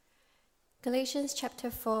Galatians chapter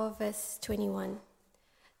 4, verse 21.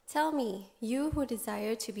 Tell me, you who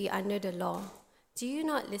desire to be under the law, do you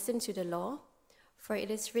not listen to the law? For it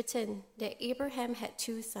is written that Abraham had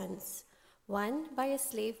 2 sons, one by a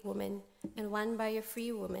slave woman and one by a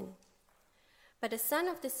free woman. But the son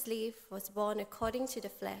of the slave was born according to the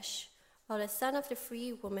flesh, while the son of the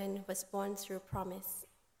free woman was born through promise.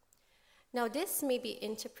 Now this may be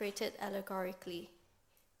interpreted allegorically.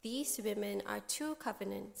 These women are 2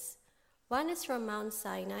 covenants. One is from Mount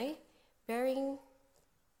Sinai, bearing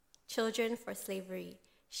children for slavery.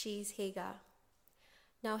 She is Hagar.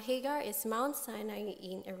 Now Hagar is Mount Sinai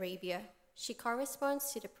in Arabia. She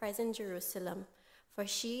corresponds to the present Jerusalem, for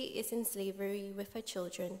she is in slavery with her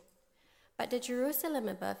children. But the Jerusalem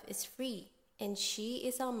above is free, and she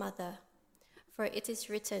is our mother. For it is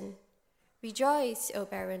written, Rejoice, O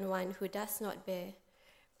barren one who does not bear.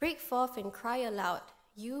 Break forth and cry aloud,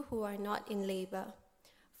 you who are not in labor.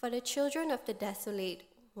 For the children of the desolate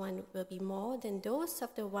one will be more than those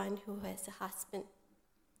of the one who has a husband.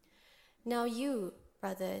 Now you,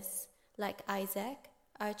 brothers, like Isaac,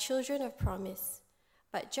 are children of promise.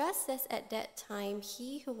 But just as at that time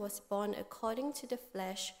he who was born according to the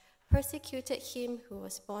flesh persecuted him who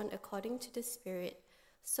was born according to the Spirit,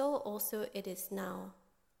 so also it is now.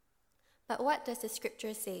 But what does the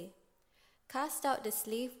scripture say? Cast out the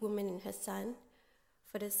slave woman and her son,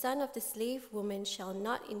 for the son of the slave woman shall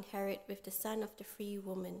not inherit with the son of the free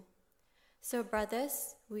woman. So,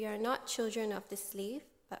 brothers, we are not children of the slave,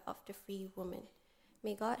 but of the free woman.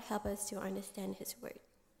 May God help us to understand his word.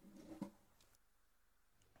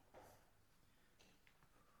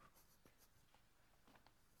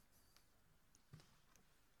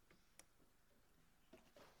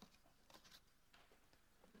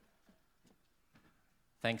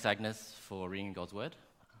 Thanks, Agnes, for reading God's word.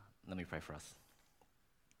 Let me pray for us.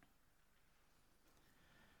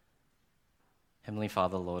 Heavenly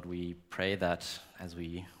Father, Lord, we pray that as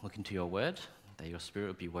we look into your word, that your Spirit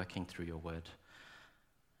would be working through your word.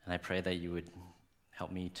 And I pray that you would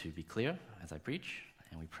help me to be clear as I preach,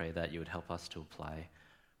 and we pray that you would help us to apply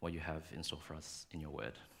what you have in store for us in your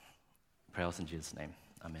word. I pray us in Jesus' name.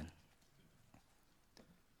 Amen.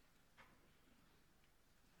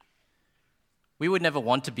 We would never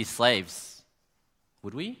want to be slaves,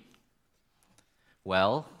 would we?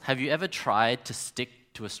 Well, have you ever tried to stick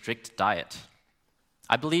to a strict diet?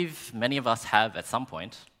 I believe many of us have at some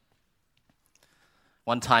point.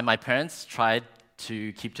 One time, my parents tried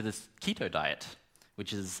to keep to this keto diet,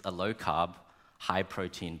 which is a low-carb,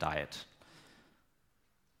 high-protein diet.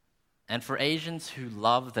 And for Asians who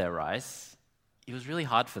love their rice, it was really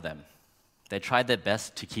hard for them. They tried their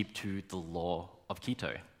best to keep to the law of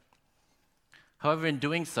keto. However, in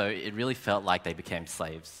doing so, it really felt like they became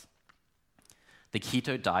slaves. The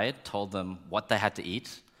keto diet told them what they had to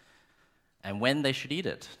eat and when they should eat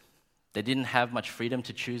it. They didn't have much freedom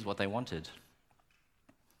to choose what they wanted.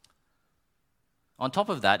 On top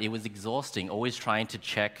of that, it was exhausting, always trying to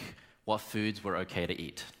check what foods were okay to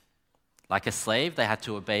eat. Like a slave, they had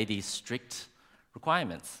to obey these strict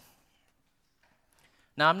requirements.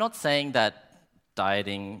 Now, I'm not saying that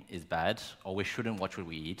dieting is bad or we shouldn't watch what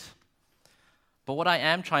we eat. But what I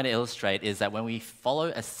am trying to illustrate is that when we follow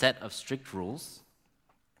a set of strict rules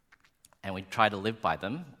and we try to live by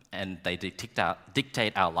them, and they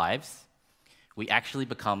dictate our lives, we actually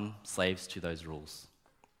become slaves to those rules.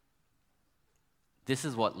 This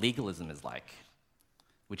is what legalism is like,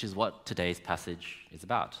 which is what today's passage is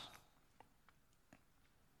about.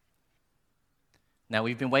 Now,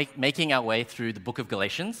 we've been making our way through the book of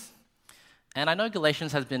Galatians, and I know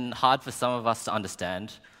Galatians has been hard for some of us to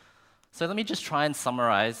understand, so let me just try and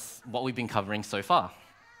summarize what we've been covering so far.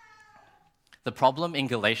 The problem in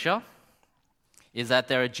Galatia is that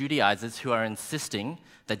there are Judaizers who are insisting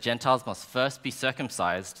that Gentiles must first be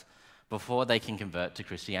circumcised before they can convert to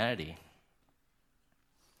Christianity.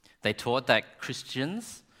 They taught that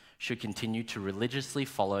Christians should continue to religiously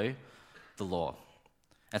follow the law.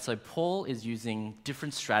 And so Paul is using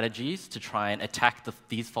different strategies to try and attack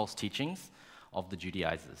these false teachings of the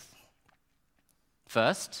Judaizers.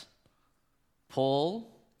 First, Paul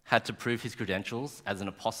had to prove his credentials as an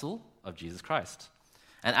apostle of Jesus Christ.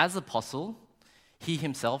 And as apostle, he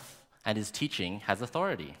himself and his teaching has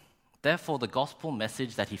authority. Therefore, the gospel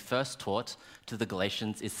message that he first taught to the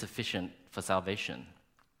Galatians is sufficient for salvation.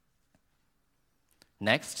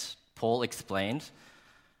 Next, Paul explained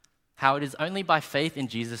how it is only by faith in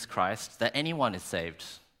Jesus Christ that anyone is saved.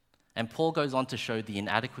 And Paul goes on to show the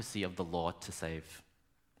inadequacy of the law to save.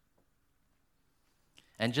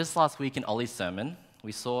 And just last week in Ollie's sermon,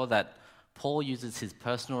 we saw that Paul uses his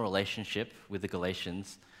personal relationship with the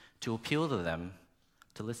Galatians to appeal to them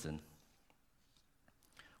to listen.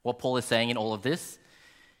 What Paul is saying in all of this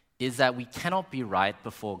is that we cannot be right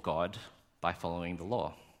before God by following the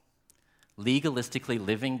law. Legalistically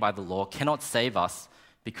living by the law cannot save us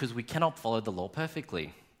because we cannot follow the law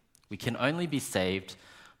perfectly. We can only be saved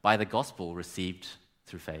by the gospel received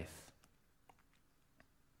through faith.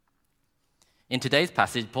 In today's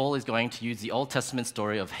passage, Paul is going to use the Old Testament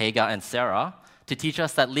story of Hagar and Sarah to teach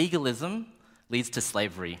us that legalism leads to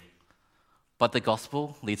slavery, but the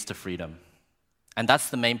gospel leads to freedom. And that's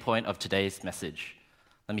the main point of today's message.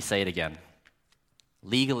 Let me say it again.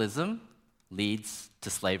 Legalism leads to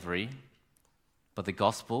slavery, but the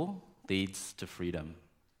gospel leads to freedom.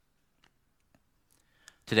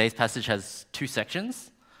 Today's passage has two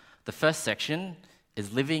sections. The first section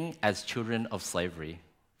is living as children of slavery,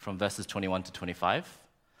 from verses 21 to 25.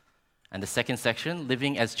 And the second section,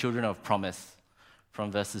 living as children of promise,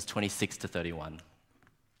 from verses 26 to 31.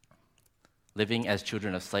 Living as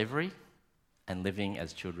children of slavery and living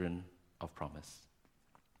as children of promise.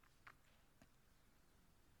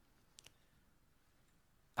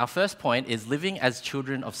 Our first point is living as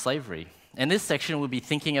children of slavery. In this section, we'll be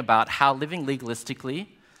thinking about how living legalistically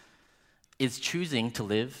is choosing to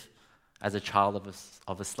live as a child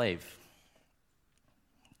of a slave.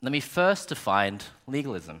 Let me first define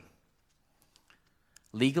legalism.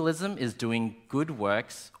 Legalism is doing good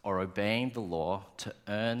works or obeying the law to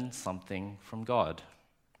earn something from God.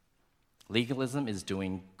 Legalism is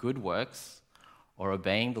doing good works or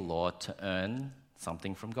obeying the law to earn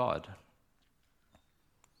something from God.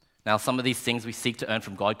 Now, some of these things we seek to earn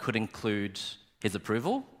from God could include His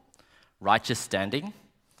approval, righteous standing,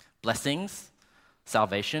 blessings,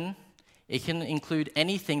 salvation. It can include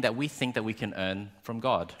anything that we think that we can earn from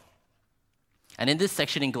God. And in this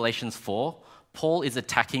section in Galatians 4, Paul is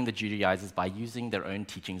attacking the Judaizers by using their own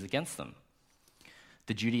teachings against them.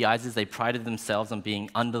 The Judaizers, they prided themselves on being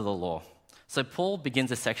under the law. So Paul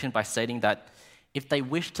begins a section by stating that if they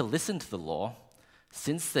wish to listen to the law,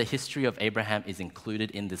 since the history of Abraham is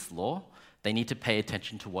included in this law, they need to pay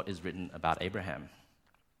attention to what is written about Abraham.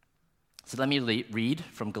 So let me read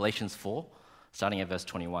from Galatians 4, starting at verse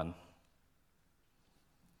 21.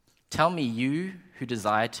 Tell me, you who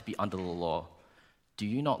desire to be under the law, do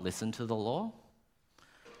you not listen to the law?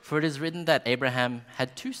 For it is written that Abraham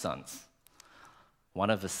had two sons, one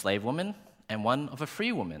of a slave woman and one of a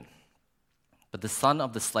free woman. But the son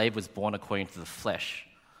of the slave was born according to the flesh,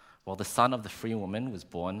 while the son of the free woman was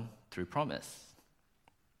born through promise.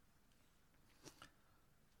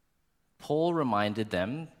 Paul reminded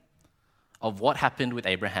them of what happened with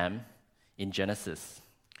Abraham in Genesis,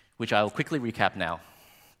 which I will quickly recap now.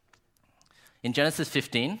 In Genesis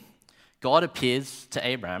 15, God appears to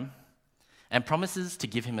Abraham and promises to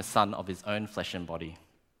give him a son of his own flesh and body.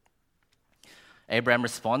 Abraham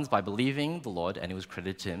responds by believing the Lord, and it was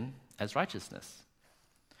credited to him as righteousness.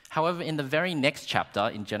 However, in the very next chapter,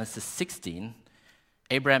 in Genesis 16,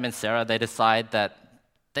 Abraham and Sarah, they decide that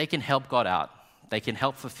they can help God out. They can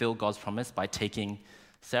help fulfill God's promise by taking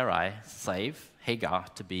Sarai, slave, Hagar,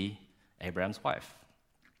 to be Abraham's wife.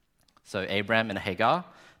 So Abraham and Hagar,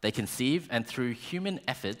 they conceive, and through human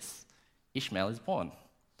efforts, Ishmael is born,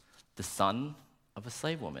 the son of a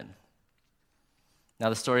slave woman. Now,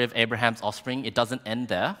 the story of Abraham's offspring, it doesn't end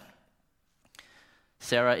there.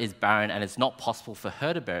 Sarah is barren, and it's not possible for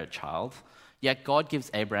her to bear a child, yet God gives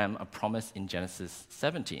Abraham a promise in Genesis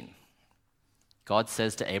 17. God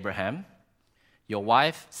says to Abraham, your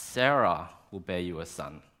wife Sarah will bear you a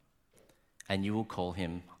son, and you will call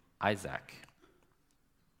him Isaac.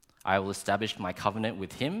 I will establish my covenant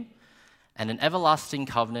with him and an everlasting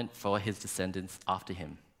covenant for his descendants after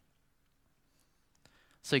him.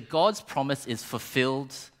 So God's promise is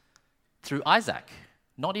fulfilled through Isaac,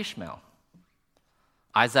 not Ishmael.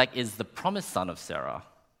 Isaac is the promised son of Sarah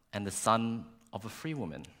and the son of a free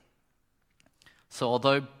woman. So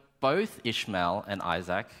although both Ishmael and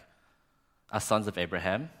Isaac are sons of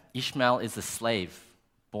Abraham, Ishmael is a slave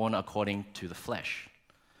born according to the flesh,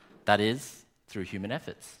 that is, through human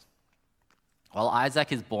efforts, while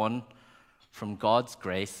Isaac is born from God's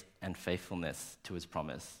grace and faithfulness to his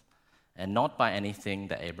promise, and not by anything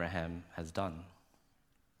that Abraham has done.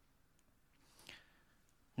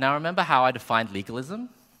 Now, remember how I defined legalism?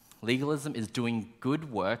 Legalism is doing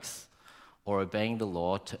good works or obeying the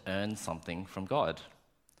law to earn something from God.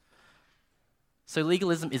 So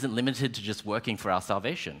legalism isn't limited to just working for our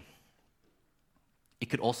salvation. It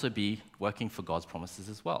could also be working for God's promises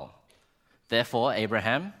as well. Therefore,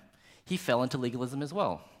 Abraham, he fell into legalism as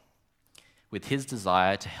well, with his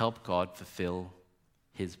desire to help God fulfill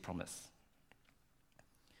his promise.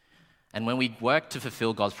 And when we work to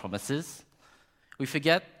fulfill God's promises, we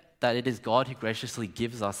forget that it is God who graciously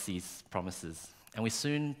gives us these promises. and we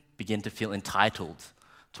soon begin to feel entitled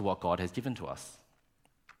to what God has given to us.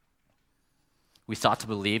 We start to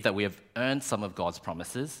believe that we have earned some of God's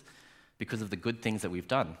promises because of the good things that we've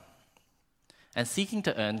done. And seeking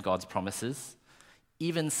to earn God's promises,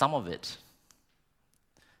 even some of it,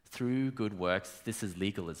 through good works, this is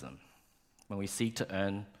legalism, when we seek to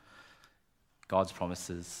earn God's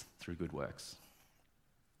promises through good works.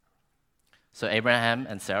 So Abraham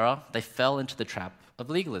and Sarah, they fell into the trap of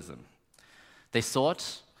legalism. They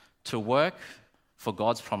sought to work for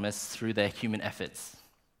God's promise through their human efforts.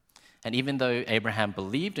 And even though Abraham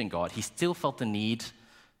believed in God, he still felt the need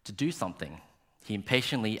to do something. He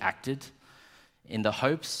impatiently acted in the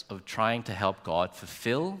hopes of trying to help God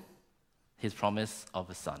fulfill his promise of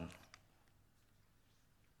a son.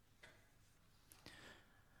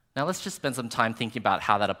 Now let's just spend some time thinking about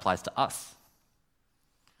how that applies to us.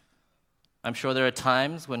 I'm sure there are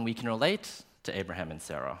times when we can relate to Abraham and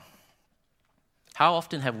Sarah. How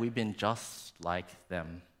often have we been just like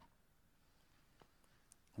them?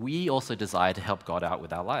 We also desire to help God out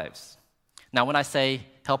with our lives. Now, when I say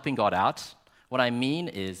helping God out, what I mean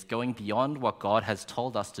is going beyond what God has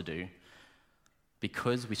told us to do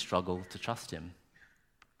because we struggle to trust Him.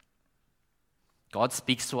 God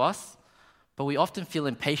speaks to us, but we often feel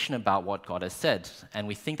impatient about what God has said, and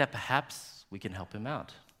we think that perhaps we can help Him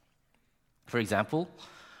out. For example,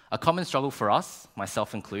 a common struggle for us,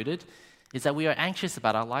 myself included, is that we are anxious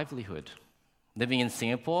about our livelihood. Living in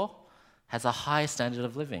Singapore has a high standard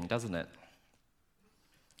of living, doesn't it?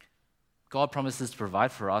 God promises to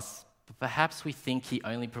provide for us, but perhaps we think He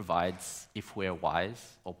only provides if we're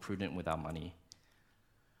wise or prudent with our money,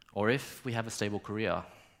 or if we have a stable career.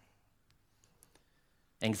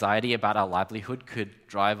 Anxiety about our livelihood could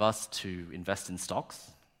drive us to invest in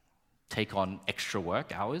stocks, take on extra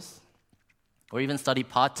work hours, or even study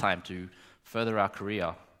part-time to further our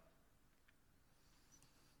career.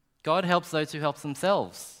 God helps those who help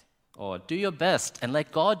themselves, or do your best and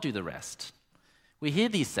let God do the rest. We hear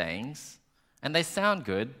these sayings, and they sound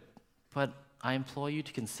good, but I implore you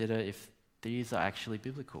to consider if these are actually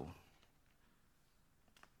biblical.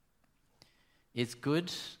 It's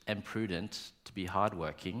good and prudent to be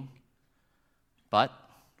hardworking, but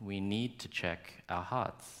we need to check our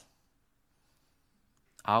hearts.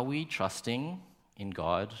 Are we trusting in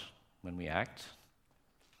God when we act?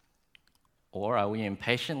 Or are we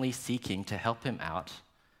impatiently seeking to help Him out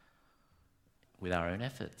with our own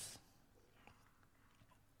efforts?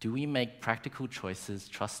 Do we make practical choices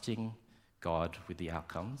trusting God with the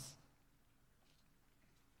outcomes?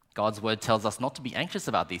 God's word tells us not to be anxious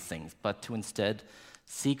about these things, but to instead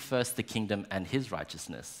seek first the kingdom and His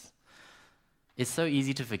righteousness. It's so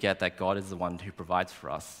easy to forget that God is the one who provides for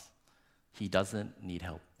us. He doesn't need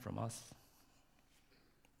help from us.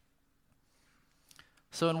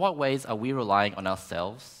 So in what ways are we relying on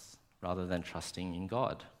ourselves rather than trusting in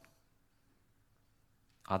God?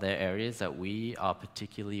 Are there areas that we are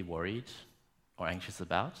particularly worried or anxious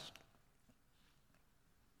about?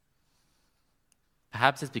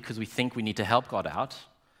 Perhaps it's because we think we need to help God out,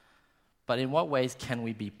 but in what ways can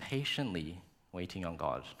we be patiently waiting on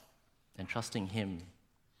God and trusting Him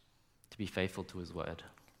to be faithful to His word?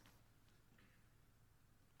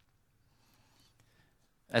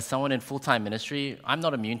 As someone in full-time ministry, I'm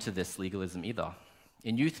not immune to this legalism either.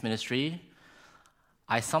 In youth ministry,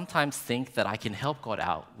 I sometimes think that I can help God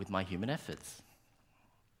out with my human efforts.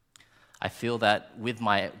 I feel that with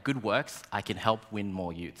my good works, I can help win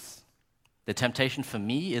more youths. The temptation for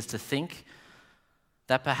me is to think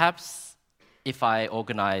that perhaps if I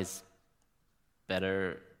organize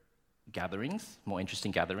better gatherings, more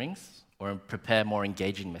interesting gatherings, or prepare more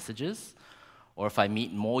engaging messages, or if I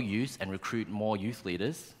meet more youth and recruit more youth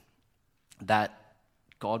leaders, that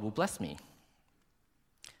God will bless me.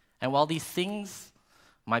 And while these things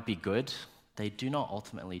might be good, they do not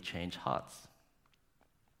ultimately change hearts.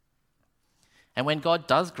 And when God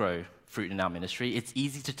does grow fruit in our ministry, it's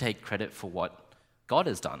easy to take credit for what God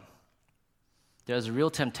has done. There is a real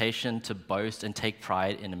temptation to boast and take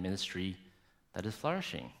pride in a ministry that is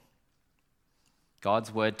flourishing.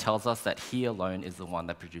 God's word tells us that He alone is the one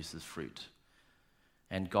that produces fruit.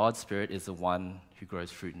 And God's Spirit is the one who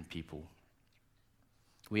grows fruit in people.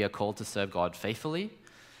 We are called to serve God faithfully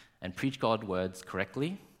and preach God's words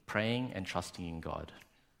correctly, praying and trusting in God.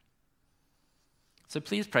 So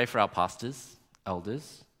please pray for our pastors,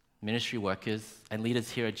 elders, ministry workers, and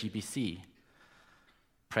leaders here at GBC.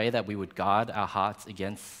 Pray that we would guard our hearts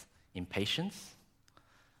against impatience,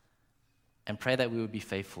 and pray that we would be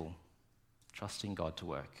faithful, trusting God to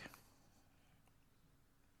work.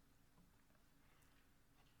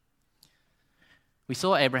 We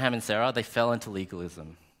saw Abraham and Sarah, they fell into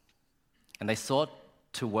legalism. and they sought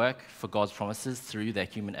to work for God's promises through their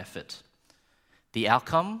human effort. The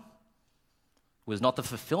outcome was not the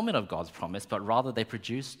fulfillment of God's promise, but rather they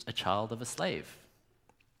produced a child of a slave.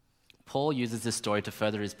 Paul uses this story to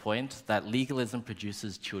further his point that legalism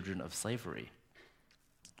produces children of slavery.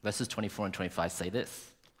 Verses 24 and 25 say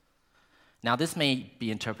this. Now, this may be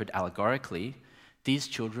interpreted allegorically. These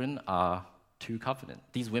children are two covenants.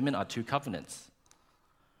 These women are two covenants.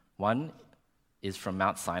 One is from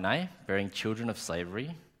Mount Sinai, bearing children of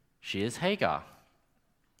slavery. She is Hagar.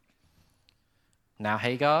 Now,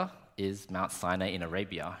 Hagar is Mount Sinai in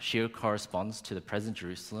Arabia. She corresponds to the present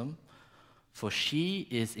Jerusalem, for she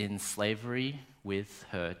is in slavery with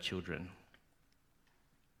her children.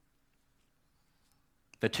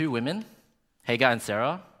 The two women, Hagar and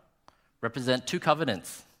Sarah, represent two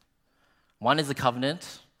covenants. One is the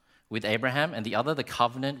covenant with Abraham, and the other the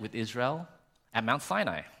covenant with Israel at Mount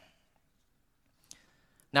Sinai.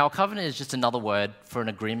 Now, a covenant is just another word for an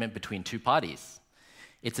agreement between two parties.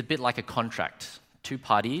 It's a bit like a contract. Two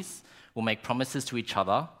parties will make promises to each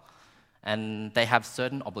other, and they have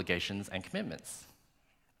certain obligations and commitments.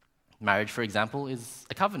 Marriage, for example, is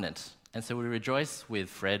a covenant, and so we rejoice with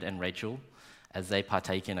Fred and Rachel as they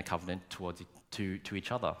partake in a covenant to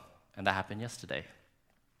each other, and that happened yesterday.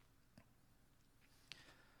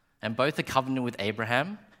 And both the covenant with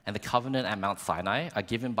Abraham and the covenant at Mount Sinai are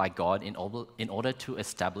given by God in order to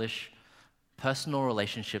establish personal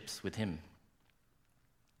relationships with Him.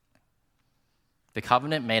 The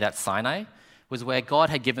covenant made at Sinai was where God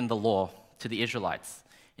had given the law to the Israelites.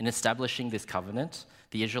 In establishing this covenant,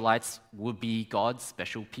 the Israelites would be God's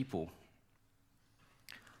special people.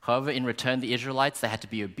 However, in return, the Israelites, they had to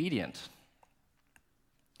be obedient.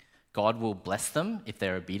 God will bless them if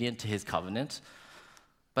they're obedient to His covenant,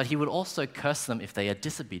 but He would also curse them if they are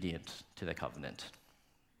disobedient to their covenant.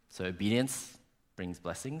 So obedience brings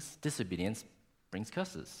blessings, disobedience brings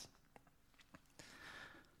curses.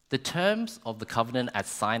 The terms of the covenant at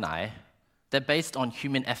Sinai, they're based on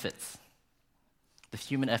human efforts, the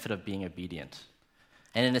human effort of being obedient.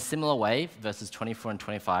 And in a similar way, verses 24 and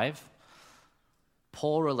 25,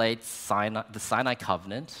 Paul relates the Sinai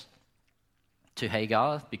covenant to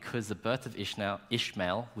Hagar because the birth of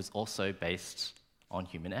Ishmael was also based on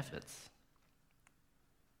human efforts.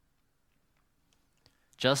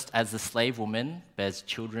 Just as the slave woman bears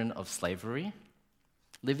children of slavery,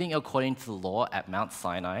 living according to the law at Mount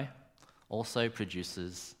Sinai also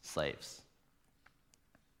produces slaves.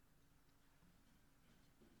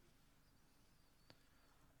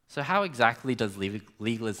 So how exactly does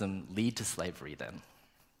legalism lead to slavery then?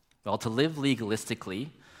 Well, to live legalistically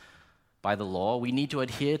by the law, we need to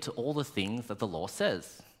adhere to all the things that the law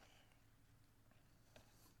says.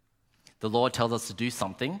 The law tells us to do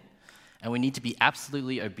something, and we need to be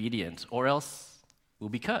absolutely obedient, or else we'll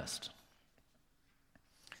be cursed.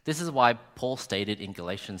 This is why Paul stated in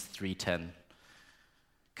Galatians 3:10,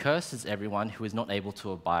 "Cursed is everyone who is not able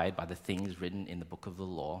to abide by the things written in the book of the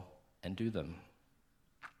law and do them."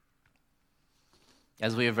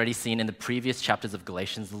 As we have already seen in the previous chapters of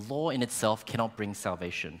Galatians, the law in itself cannot bring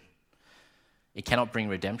salvation. It cannot bring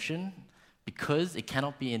redemption because it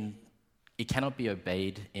cannot be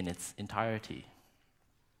obeyed in its entirety.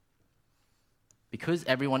 Because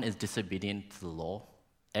everyone is disobedient to the law,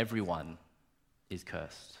 everyone is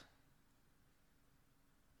cursed.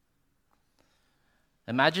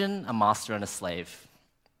 Imagine a master and a slave.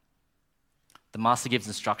 The master gives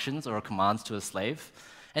instructions or commands to a slave,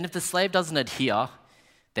 and if the slave doesn't adhere,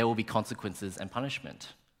 there will be consequences and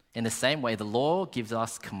punishment. In the same way, the law gives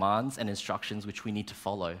us commands and instructions which we need to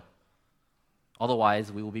follow.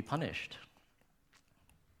 Otherwise, we will be punished.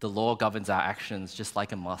 The law governs our actions just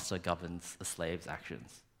like a master governs a slave's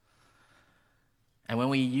actions. And when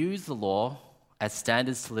we use the law as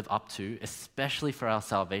standards to live up to, especially for our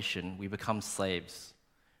salvation, we become slaves.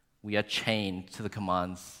 We are chained to the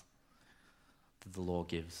commands that the law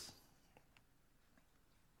gives.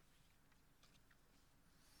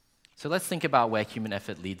 So let's think about where human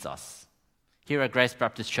effort leads us. Here at Grace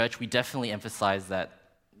Baptist Church, we definitely emphasize that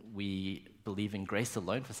we believe in grace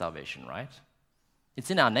alone for salvation, right? It's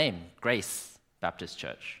in our name, Grace Baptist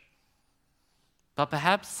Church. But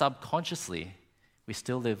perhaps subconsciously, we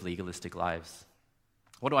still live legalistic lives.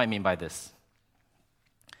 What do I mean by this?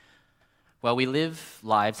 Well, we live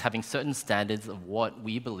lives having certain standards of what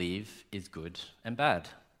we believe is good and bad.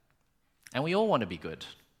 And we all want to be good.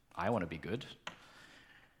 I want to be good.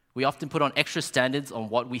 We often put on extra standards on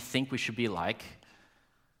what we think we should be like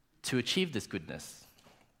to achieve this goodness.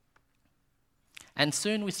 And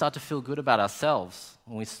soon we start to feel good about ourselves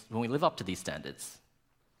when we live up to these standards.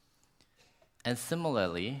 And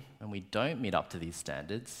similarly, when we don't meet up to these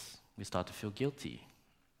standards, we start to feel guilty.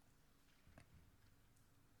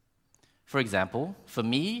 For example, for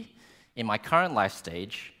me, in my current life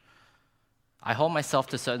stage, I hold myself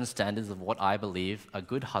to certain standards of what I believe a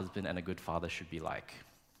good husband and a good father should be like.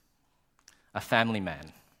 A family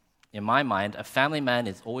man. In my mind, a family man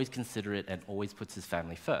is always considerate and always puts his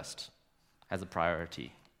family first as a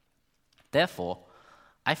priority. Therefore,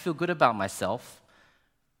 I feel good about myself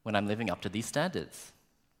when I'm living up to these standards.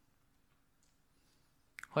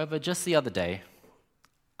 However, just the other day,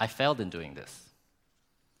 I failed in doing this.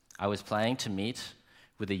 I was planning to meet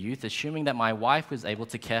with a youth, assuming that my wife was able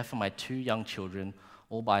to care for my 2 young children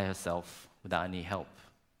all by herself without any help.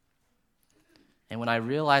 And when I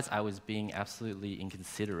realized I was being absolutely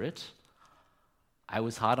inconsiderate, I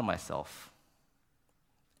was hard on myself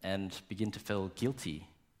and begin to feel guilty.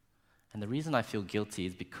 And the reason I feel guilty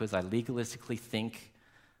is because I legalistically think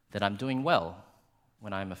that I'm doing well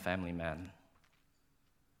when I'm a family man.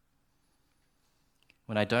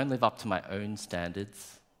 When I don't live up to my own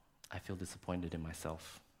standards, I feel disappointed in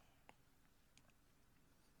myself.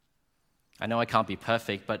 I know I can't be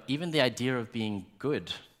perfect, but even the idea of being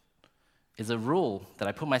good is a rule that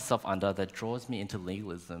I put myself under that draws me into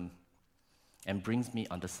legalism and brings me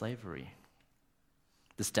under slavery.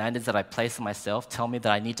 The standards that I place on myself tell me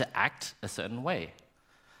that I need to act a certain way.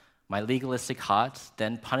 My legalistic heart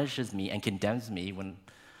then punishes me and condemns me when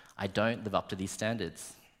I don't live up to these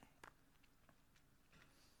standards.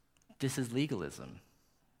 This is legalism,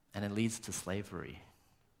 and it leads to slavery.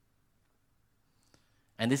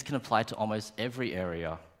 And this can apply to almost every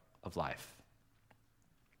area of life.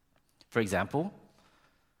 For example,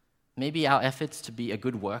 maybe our efforts to be a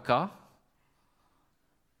good worker,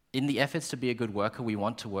 in the efforts to be a good worker, we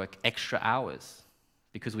want to work extra hours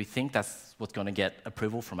because we think that's what's going to get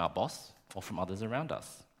approval from our boss or from others around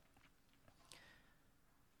us.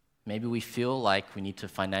 Maybe we feel like we need to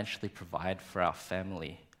financially provide for our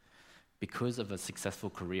family because of a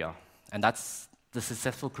successful career. And the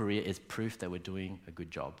successful career is proof that we're doing a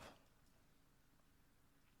good job.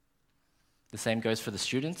 The same goes for the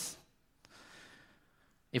students.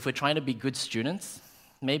 If we're trying to be good students,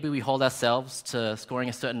 maybe we hold ourselves to scoring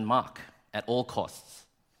a certain mark at all costs.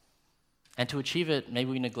 And to achieve it,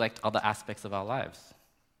 maybe we neglect other aspects of our lives.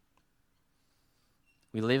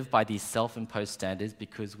 We live by these self-imposed standards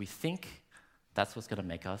because we think that's what's going to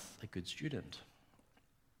make us a good student.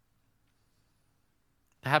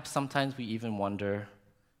 Perhaps sometimes we even wonder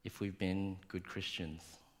if we've been good Christians.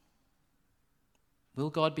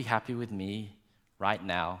 Will God be happy with me right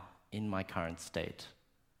now in my current state?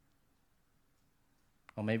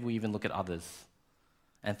 Or maybe we even look at others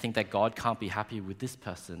and think that God can't be happy with this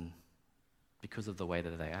person because of the way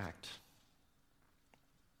that they act.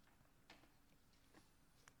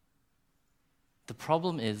 The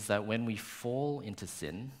problem is that when we fall into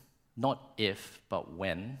sin, not if, but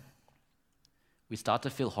when, we start to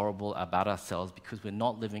feel horrible about ourselves because we're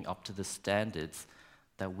not living up to the standards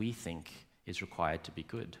that we think is required to be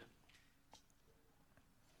good.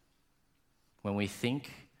 When we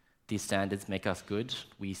think these standards make us good,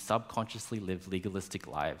 we subconsciously live legalistic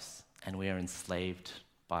lives, and we are enslaved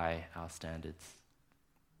by our standards.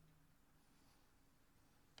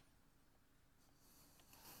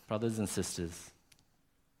 Brothers and sisters,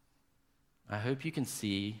 I hope you can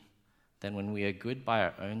see that when we are good by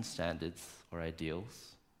our own standards or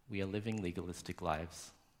ideals, we are living legalistic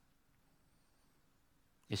lives.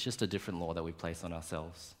 It's just a different law that we place on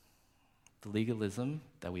ourselves. The legalism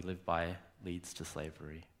that we live by leads to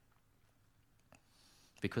slavery.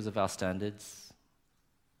 Because of our standards,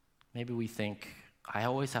 maybe we think, I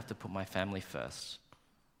always have to put my family first,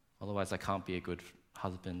 otherwise I can't be a good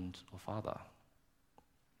husband or father.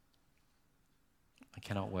 I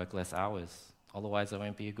cannot work less hours, otherwise I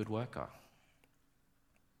won't be a good worker.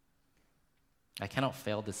 I cannot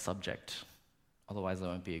fail this subject, otherwise I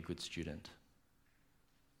won't be a good student.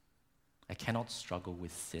 I cannot struggle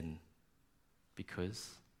with sin,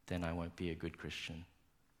 because then I won't be a good Christian.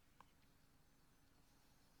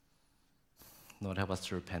 Lord, help us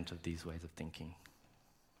to repent of these ways of thinking.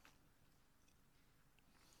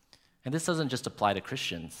 And this doesn't just apply to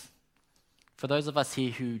Christians. For those of us here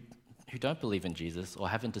who don't believe in Jesus or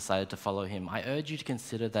haven't decided to follow him, I urge you to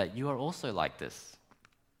consider that you are also like this.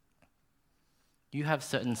 You have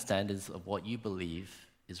certain standards of what you believe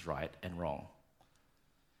is right and wrong.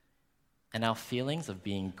 And our feelings of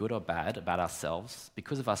being good or bad about ourselves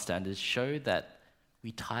because of our standards show that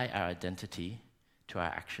we tie our identity to our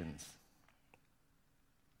actions.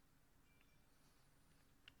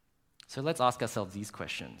 So let's ask ourselves these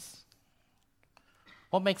questions.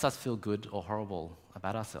 What makes us feel good or horrible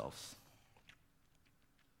about ourselves?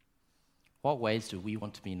 What ways do we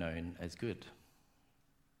want to be known as good?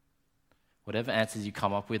 Whatever answers you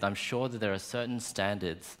come up with, I'm sure that there are certain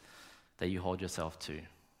standards that you hold yourself to.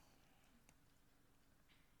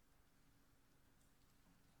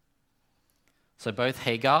 So both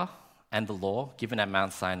Hagar and the law given at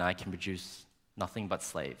Mount Sinai can produce nothing but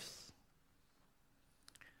slaves.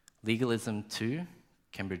 Legalism too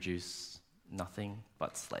can produce nothing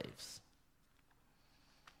but slaves.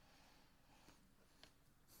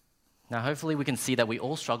 Now, hopefully we can see that we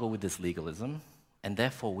all struggle with this legalism, and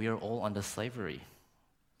therefore we are all under slavery.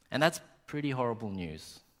 And that's pretty horrible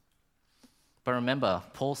news. But remember,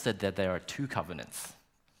 Paul said that there are two covenants.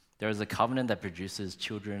 There is a covenant that produces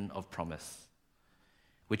children of promise,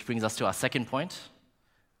 which brings us to our second point,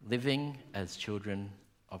 living as children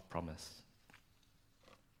of promise.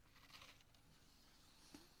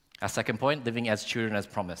 Our second point, living as children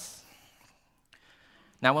of promise.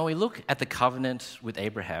 Now, when we look at the covenant with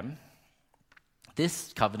Abraham,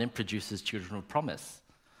 this covenant produces children of promise.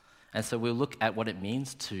 And so we'll look at what it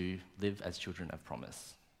means to live as children of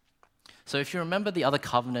promise. So if you remember the other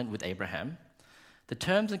covenant with Abraham, the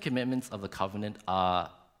terms and commitments of the covenant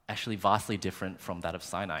are actually vastly different from that of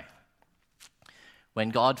Sinai. When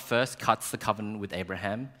God first cuts the covenant with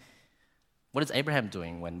Abraham, what is Abraham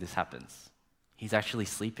doing when this happens? He's actually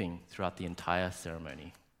sleeping throughout the entire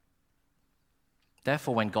ceremony.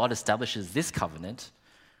 Therefore, when God establishes this covenant,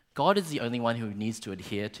 God is the only one who needs to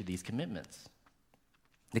adhere to these commitments.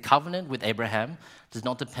 The covenant with Abraham does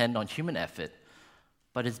not depend on human effort,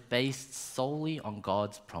 but is based solely on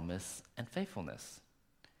God's promise and faithfulness.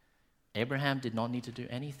 Abraham did not need to do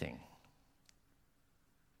anything.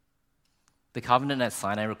 The covenant at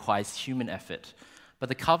Sinai requires human effort, but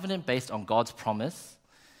the covenant based on God's promise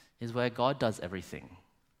is where God does everything.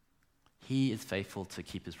 He is faithful to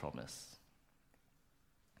keep his promise.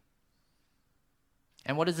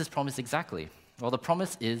 And what is this promise exactly? Well, the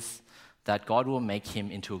promise is that God will make him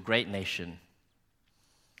into a great nation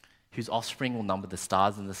whose offspring will number the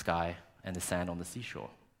stars in the sky and the sand on the seashore.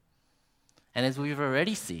 And as we've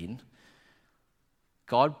already seen,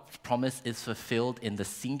 God's promise is fulfilled in the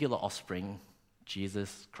singular offspring,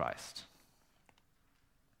 Jesus Christ.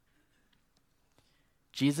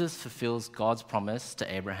 Jesus fulfills God's promise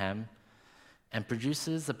to Abraham and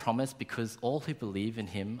produces the promise because all who believe in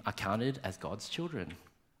him are counted as God's children.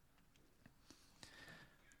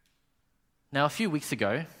 Now, a few weeks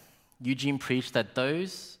ago, Eugene preached that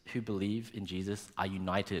those who believe in Jesus are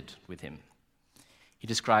united with him. He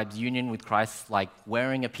describes union with Christ like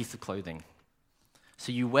wearing a piece of clothing.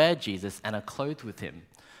 So you wear Jesus and are clothed with him,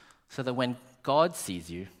 so that when God sees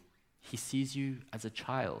you, he sees you as a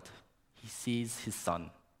child. He sees his son.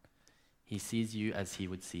 He sees you as he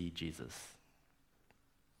would see Jesus.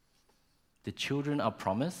 The children of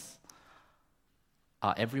promise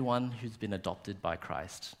are everyone who's been adopted by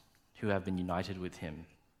Christ, who have been united with him.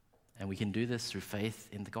 And we can do this through faith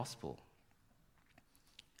in the gospel.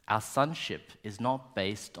 Our sonship is not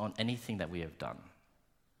based on anything that we have done,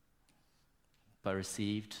 but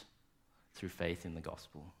received through faith in the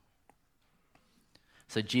gospel.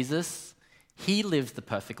 So Jesus, he lived the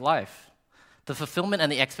perfect life. The fulfillment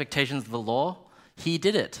and the expectations of the law, he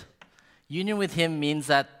did it. Union with him means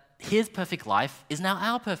that his perfect life is now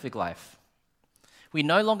our perfect life. We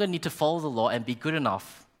no longer need to follow the law and be good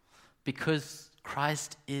enough because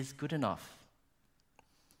Christ is good enough.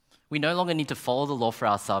 We no longer need to follow the law for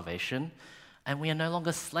our salvation, and we are no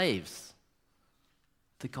longer slaves.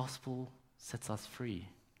 The gospel sets us free.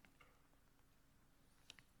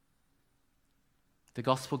 The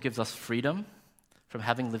gospel gives us freedom from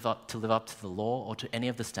having to live up to the law or to any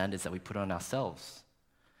of the standards that we put on ourselves.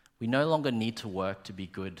 We no longer need to work to be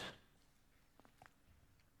good.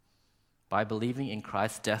 By believing in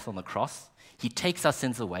Christ's death on the cross, he takes our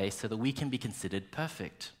sins away so that we can be considered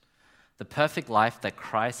perfect. The perfect life that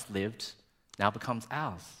Christ lived now becomes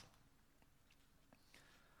ours.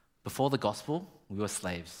 Before the gospel, we were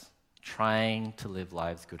slaves, trying to live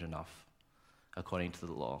lives good enough according to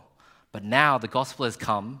the law. But now the gospel has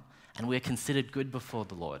come, and we are considered good before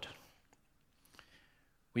the Lord.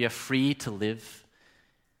 We are free to live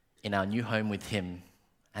in our new home with him,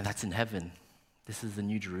 and that's in heaven. This is the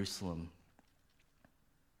New Jerusalem.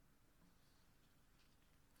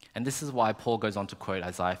 And this is why Paul goes on to quote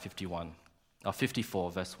Isaiah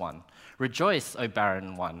 54, verse 1. "Rejoice, O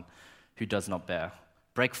barren one who does not bear.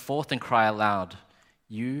 Break forth and cry aloud,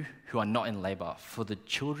 you who are not in labor, for the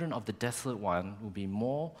children of the desolate one will be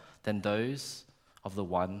more than those of the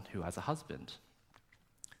one who has a husband."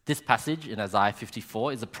 This passage in Isaiah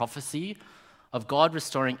 54 is a prophecy of God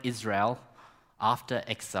restoring Israel after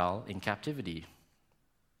exile in captivity.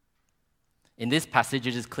 In this passage,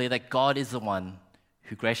 it is clear that God is the one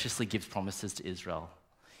who graciously gives promises to Israel.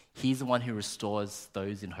 He's the one who restores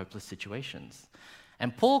those in hopeless situations.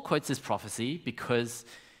 And Paul quotes this prophecy because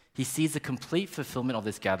he sees the complete fulfillment of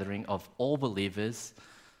this gathering of all believers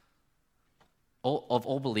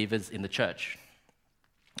in the church,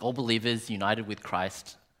 all believers united with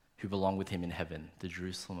Christ who belong with him in heaven, the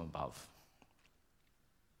Jerusalem above.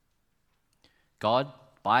 God,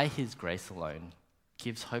 by his grace alone,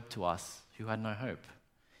 gives hope to us who had no hope.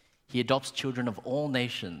 He adopts children of all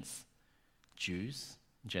nations, Jews,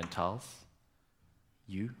 Gentiles,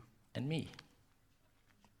 you and me.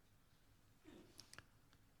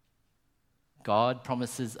 God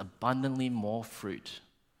promises abundantly more fruit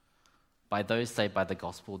by those saved by the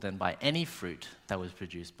gospel than by any fruit that was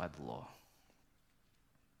produced by the law.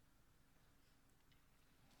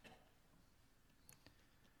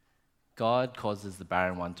 God causes the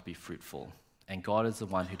barren one to be fruitful, and God is the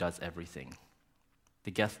one who does everything.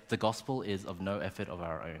 The gospel is of no effort of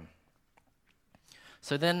our own.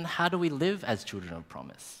 So then, how do we live as children of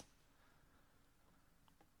promise?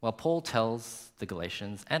 Well, Paul tells the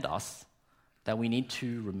Galatians and us that we need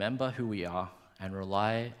to remember who we are and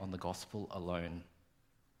rely on the gospel alone.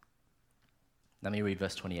 Let me read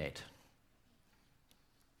verse 28.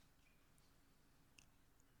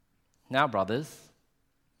 Now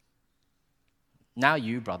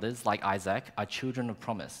you, brothers, like Isaac, are children of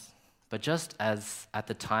promise. But just as at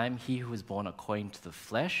the time he who was born according to the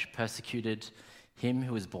flesh persecuted him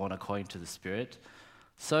who was born according to the Spirit,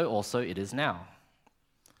 so also it is now.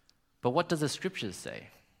 But what does the Scriptures say?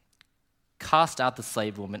 Cast out the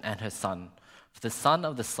slave woman and her son, for the son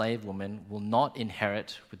of the slave woman will not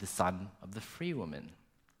inherit with the son of the free woman.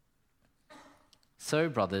 So,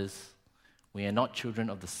 brothers, we are not children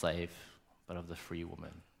of the slave, but of the free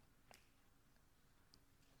woman.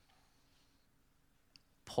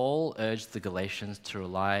 Paul urged the Galatians to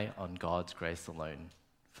rely on God's grace alone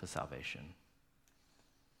for salvation.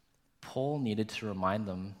 Paul needed to remind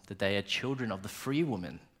them that they are children of the free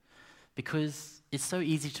woman because it's so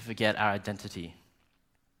easy to forget our identity.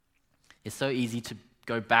 It's so easy to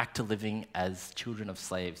go back to living as children of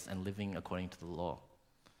slaves and living according to the law.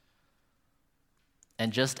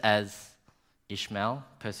 And just as Ishmael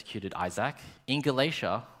persecuted Isaac, in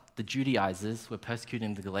Galatia, the Judaizers were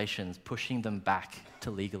persecuting the Galatians, pushing them back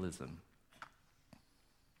to legalism.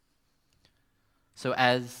 So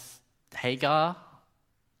as Hagar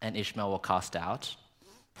and Ishmael were cast out,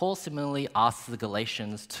 Paul similarly asks the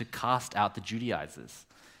Galatians to cast out the Judaizers.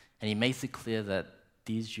 And he makes it clear that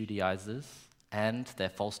these Judaizers and their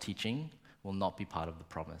false teaching will not be part of the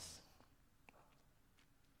promise.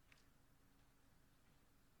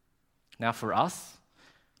 Now for us,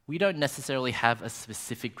 we don't necessarily have a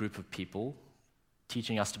specific group of people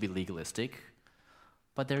teaching us to be legalistic,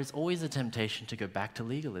 but there is always a temptation to go back to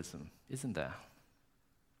legalism, isn't there?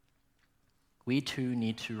 We too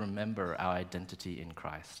need to remember our identity in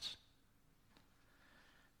Christ.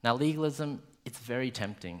 Now, legalism, it's very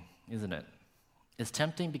tempting, isn't it? It's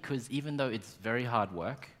tempting because even though it's very hard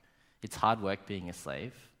work, it's hard work being a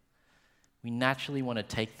slave, we naturally want to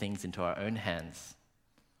take things into our own hands.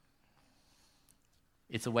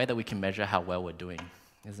 It's a way that we can measure how well we're doing,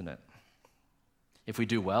 isn't it? If we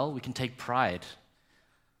do well, we can take pride.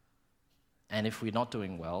 And if we're not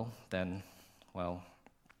doing well, then, well,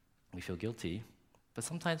 we feel guilty. But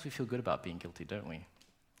sometimes we feel good about being guilty, don't we?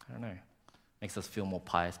 I don't know. Makes us feel more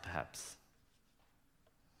pious, perhaps.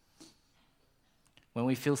 When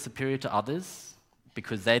we feel superior to others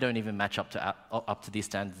because they don't even match up to these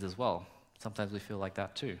standards as well, sometimes we feel like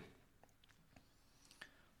that too.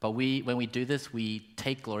 But when we do this, we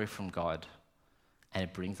take glory from God, and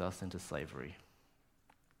it brings us into slavery.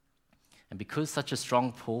 And because such a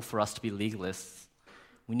strong pull for us to be legalists,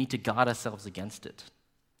 we need to guard ourselves against it.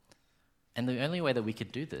 And the only way that we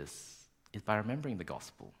could do this is by remembering the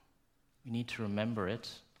gospel. We need to remember it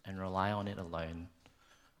and rely on it alone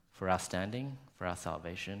for our standing, for our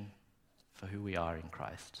salvation, for who we are in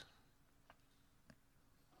Christ.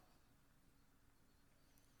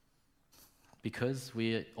 Because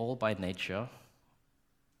we all by nature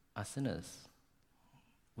are sinners.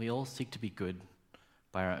 We all seek to be good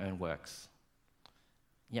by our own works.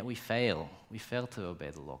 Yet we fail. We fail to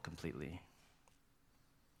obey the law completely.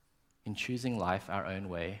 In choosing life our own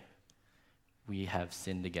way, we have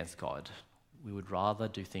sinned against God. We would rather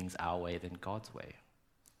do things our way than God's way.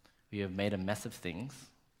 We have made a mess of things,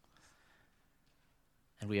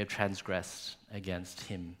 and we have transgressed against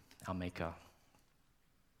Him, our Maker.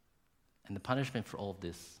 And the punishment for all of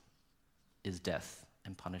this is death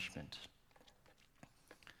and punishment.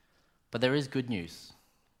 But there is good news.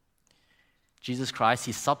 Jesus Christ,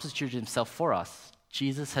 he substituted himself for us.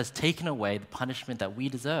 Jesus has taken away the punishment that we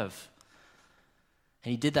deserve.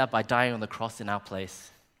 And he did that by dying on the cross in our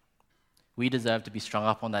place. We deserve to be strung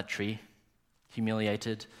up on that tree,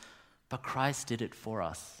 humiliated, but Christ did it for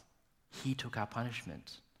us. He took our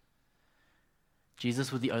punishment.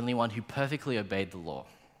 Jesus was the only one who perfectly obeyed the law.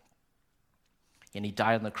 And he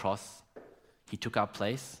died on the cross. He took our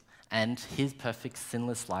place, and his perfect,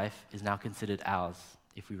 sinless life is now considered ours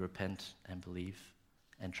if we repent and believe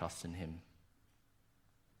and trust in him.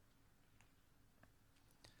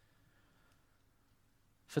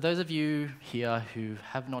 For those of you here who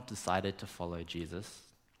have not decided to follow Jesus,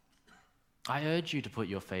 I urge you to put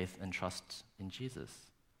your faith and trust in Jesus.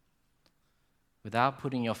 Without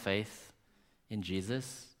putting your faith in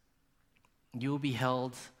Jesus, you will be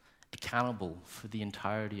held accountable for the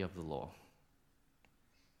entirety of the law.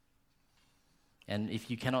 And if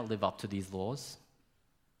you cannot live up to these laws,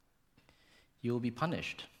 you will be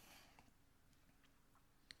punished.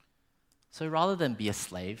 So rather than be a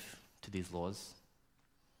slave to these laws,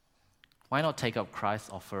 why not take up Christ's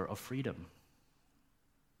offer of freedom?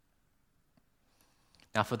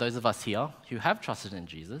 Now, for those of us here who have trusted in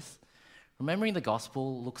Jesus, remembering the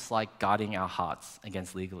gospel looks like guarding our hearts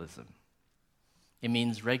against legalism. It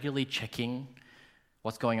means regularly checking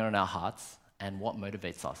what's going on in our hearts and what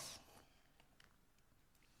motivates us.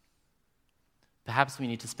 Perhaps we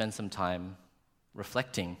need to spend some time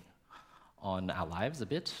reflecting on our lives a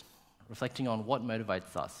bit, reflecting on what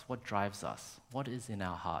motivates us, what drives us, what is in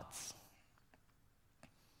our hearts.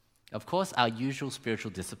 Of course, our usual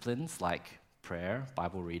spiritual disciplines like prayer,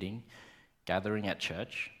 Bible reading, gathering at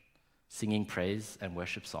church, singing praise and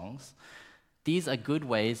worship songs, these are good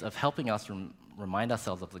ways of helping us remind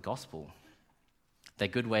ourselves of the gospel. They're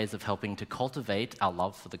good ways of helping to cultivate our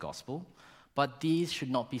love for the gospel, but these should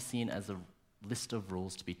not be seen as a list of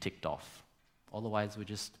rules to be ticked off. Otherwise, we're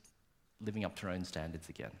just living up to our own standards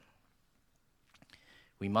again.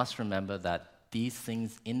 We must remember that these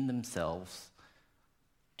things in themselves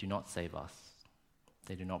do not save us.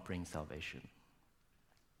 They do not bring salvation.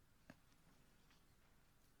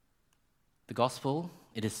 The gospel,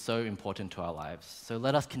 it is so important to our lives, so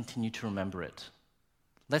let us continue to remember it.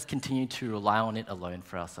 Let's continue to rely on it alone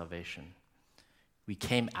for our salvation. We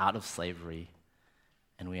came out of slavery,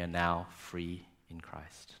 and we are now free in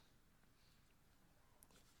Christ.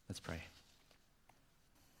 Let's pray.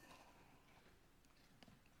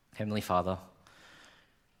 Heavenly Father,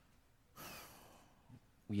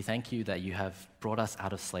 we thank you that you have brought us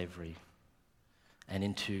out of slavery and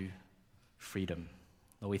into freedom.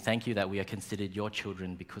 Lord, we thank you that we are considered your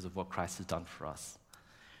children because of what Christ has done for us.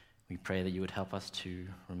 We pray that you would help us to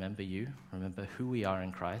remember you, remember who we are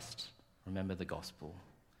in Christ, remember the gospel,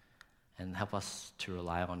 and help us to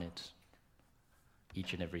rely on it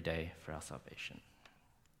each and every day for our salvation.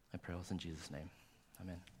 I pray all in Jesus' name.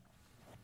 Amen.